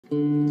Hey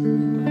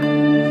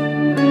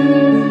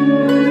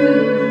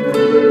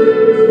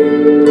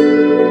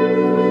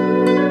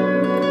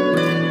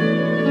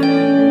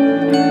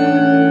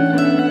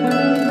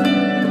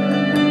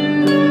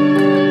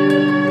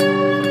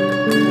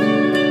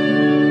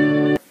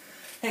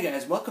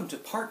guys, welcome to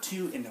part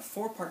 2 in the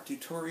 4-part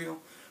tutorial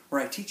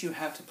where I teach you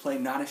how to play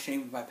Not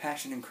Ashamed by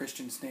Passion and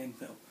Kristian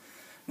Stanfill.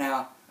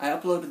 Now, I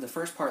uploaded the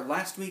first part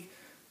last week.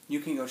 You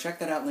can go check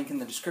that out, link in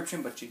the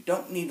description, but you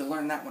don't need to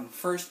learn that one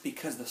first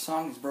because the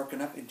song is broken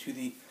up into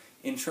the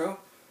intro,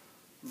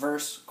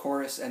 verse,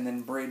 chorus, and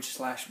then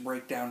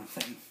bridge/breakdown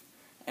thing.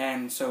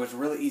 And so it's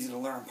really easy to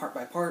learn part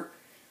by part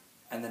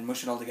and then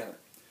mush it all together.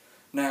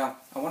 Now,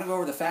 I want to go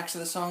over the facts of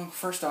the song.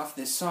 First off,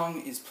 this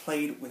song is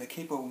played with a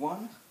capo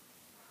 1.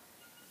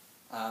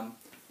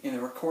 In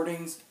the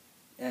recordings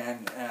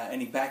and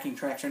any backing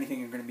tracks or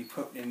anything are going to be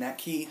put in that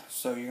key,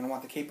 so you're going to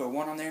want the capo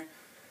 1 on there.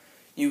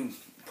 You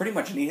pretty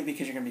much need it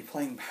because you're going to be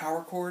playing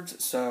power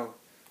chords, so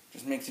it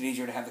just makes it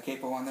easier to have the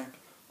capo on there.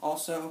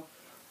 Also,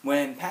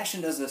 when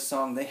Passion does this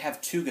song, they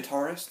have 2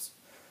 guitarists,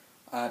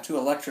 2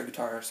 electric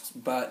guitarists,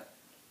 but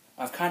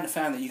I've kind of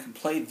found that you can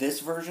play this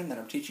version that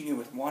I'm teaching you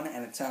with 1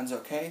 and it sounds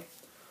okay.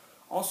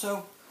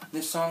 Also,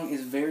 this song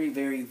is very,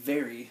 very,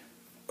 very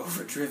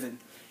overdriven.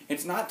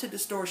 It's not to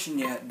distortion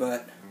yet,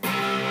 but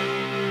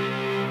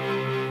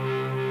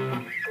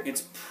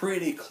it's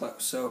pretty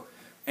close. So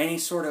any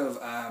sort of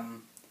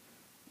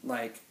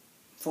like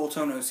full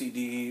tone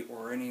OCD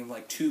or any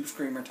like tube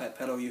screamer type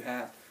pedal you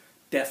have,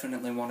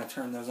 definitely want to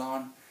turn those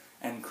on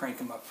and crank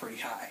them up pretty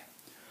high.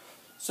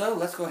 So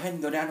let's go ahead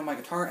and go down to my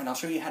guitar and I'll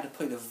show you how to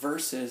play the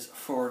verses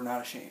for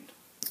Not Ashamed.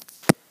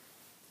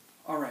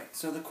 Alright,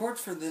 so the chords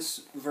for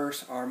this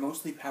verse are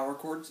mostly power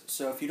chords.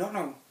 So if you don't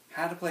know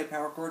how to play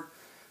power chord,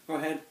 go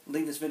ahead,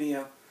 leave this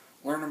video,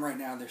 learn them right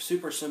now. They're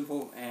super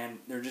simple and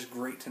they're just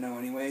great to know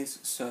anyways,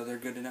 so they're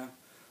good to know.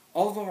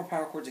 All of them are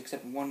power chords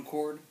except 1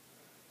 chord,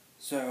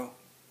 so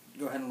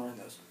go ahead and learn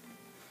those.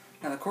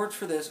 Now the chords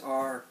for this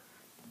are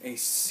a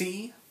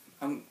C.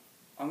 I'm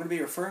going to be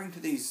referring to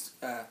these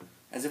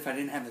as if I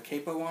didn't have the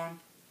capo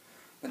on,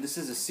 but this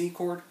is a C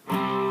chord,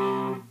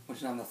 which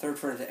is on the 3rd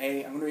fret of the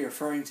A. I'm going to be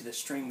referring to the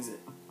strings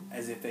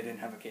as if they didn't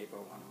have a capo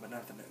on them, but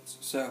not the notes.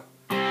 So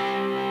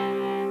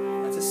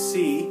that's a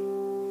C.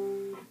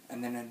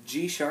 And then a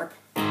G sharp,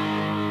 that's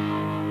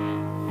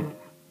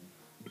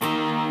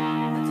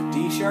a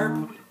D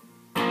sharp,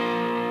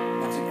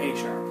 that's an A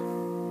sharp.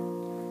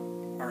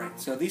 Alright,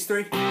 so these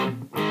 3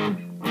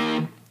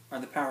 are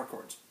the power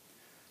chords.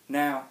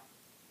 Now,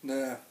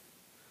 the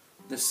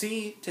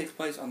C takes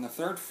place on the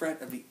 3rd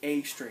fret of the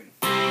A string.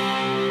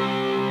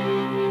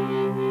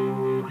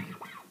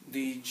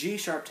 The G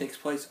sharp takes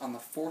place on the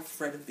 4th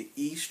fret of the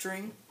E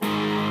string.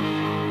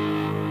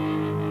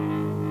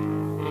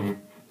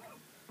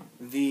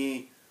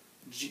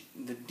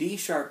 The D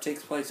sharp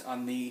takes place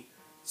on the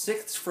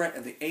 6th fret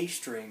of the A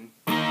string,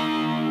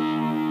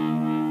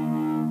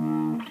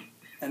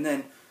 and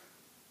then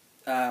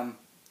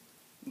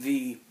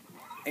the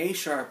A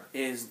sharp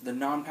is the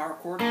non-power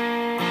chord,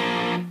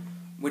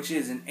 which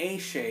is an A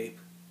shape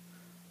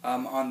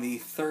on the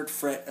 3rd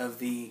fret of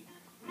the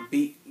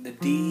B, the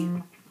D,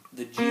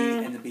 the G,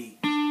 and the B.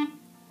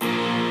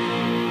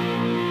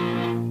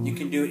 You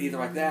can do it either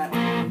like that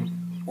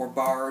or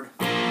barred.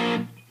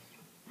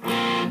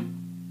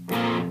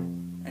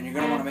 And you're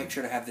going to want to make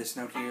sure to have this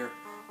note here.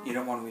 You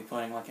don't want to be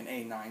playing like an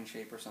A9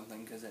 shape or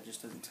something because that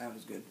just doesn't sound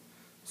as good.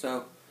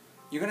 So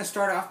you're going to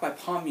start off by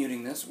palm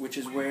muting this, which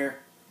is where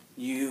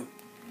you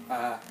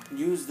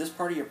use this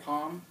part of your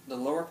palm, the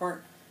lower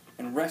part,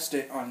 and rest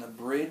it on the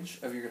bridge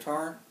of your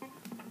guitar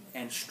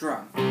and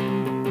strum.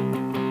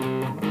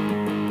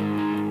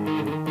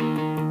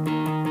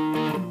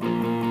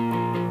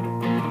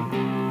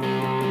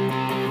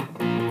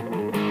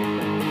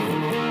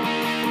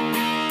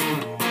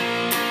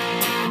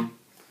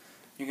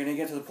 You're going to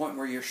get to the point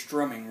where you're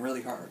strumming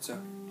really hard. So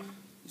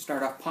you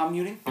start off palm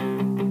muting. 1,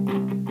 2,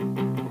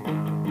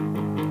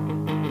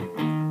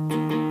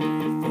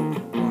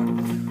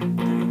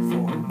 3,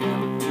 4,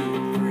 1,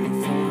 2, 3,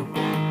 4,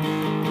 1,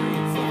 3,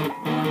 4,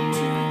 1, 2,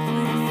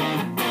 3,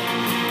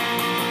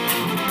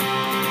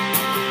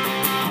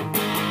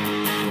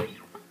 4.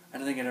 I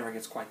don't think it ever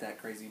gets quite that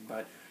crazy,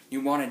 but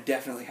you want to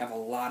definitely have a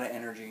lot of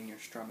energy in your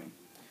strumming.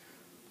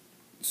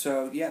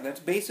 So yeah, that's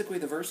basically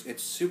the verse.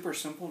 It's super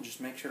simple.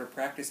 Just make sure to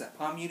practice that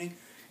palm muting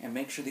and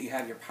make sure that you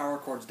have your power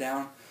chords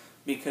down,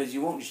 because you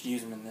won't just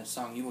use them in this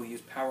song. You will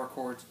use power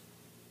chords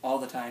all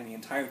the time. The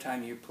entire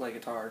time you play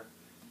guitar,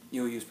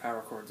 you'll use power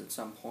chords at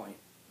some point.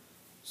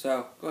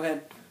 So go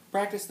ahead,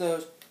 practice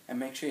those, and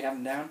make sure you have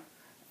them down.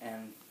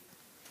 And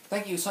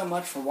thank you so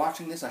much for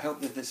watching this. I hope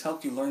that this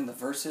helped you learn the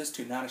verses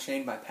to Not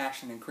Ashamed by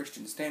Passion and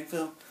Kristian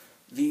Stanfill.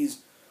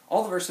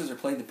 All the verses are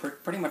played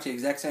pretty much the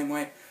exact same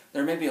way.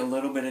 There may be a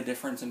little bit of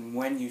difference in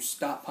when you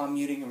stop palm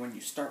muting and when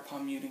you start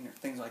palm muting or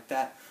things like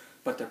that,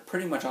 but they're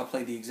pretty much all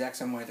played the exact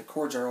same way. The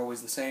chords are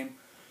always the same.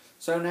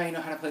 So now you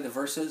know how to play the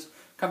verses.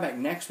 Come back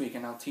next week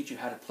and I'll teach you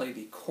how to play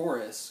the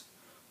chorus,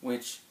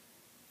 which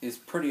is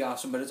pretty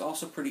awesome, but it's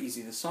also pretty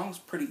easy. The song's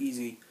pretty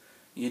easy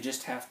You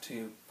just have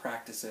to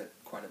practice it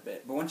quite a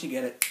bit. But once you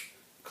get it,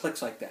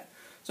 clicks like that.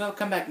 So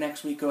come back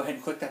next week. Go ahead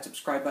and click that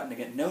subscribe button to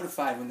get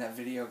notified when that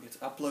video gets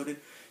uploaded.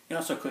 You can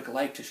also click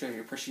like to show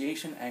your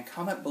appreciation, and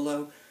comment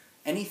below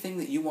anything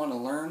that you want to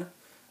learn.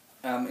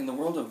 In the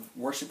world of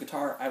worship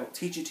guitar, I will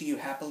teach it to you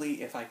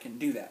happily if I can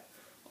do that.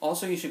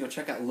 Also, you should go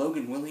check out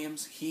Logan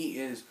Williams. He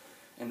is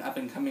an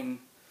up-and-coming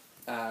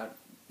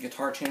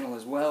guitar channel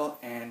as well,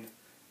 and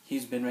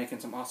he's been making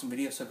some awesome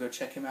videos, so go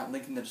check him out,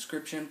 link in the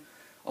description,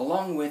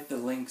 along with the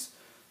links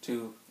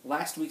to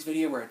last week's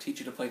video where I teach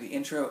you to play the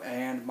intro,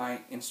 and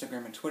my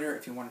Instagram and Twitter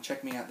if you want to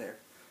check me out there.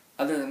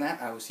 Other than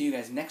that, I will see you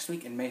guys next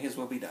week, and may His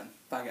will be done.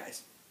 Bye,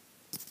 guys.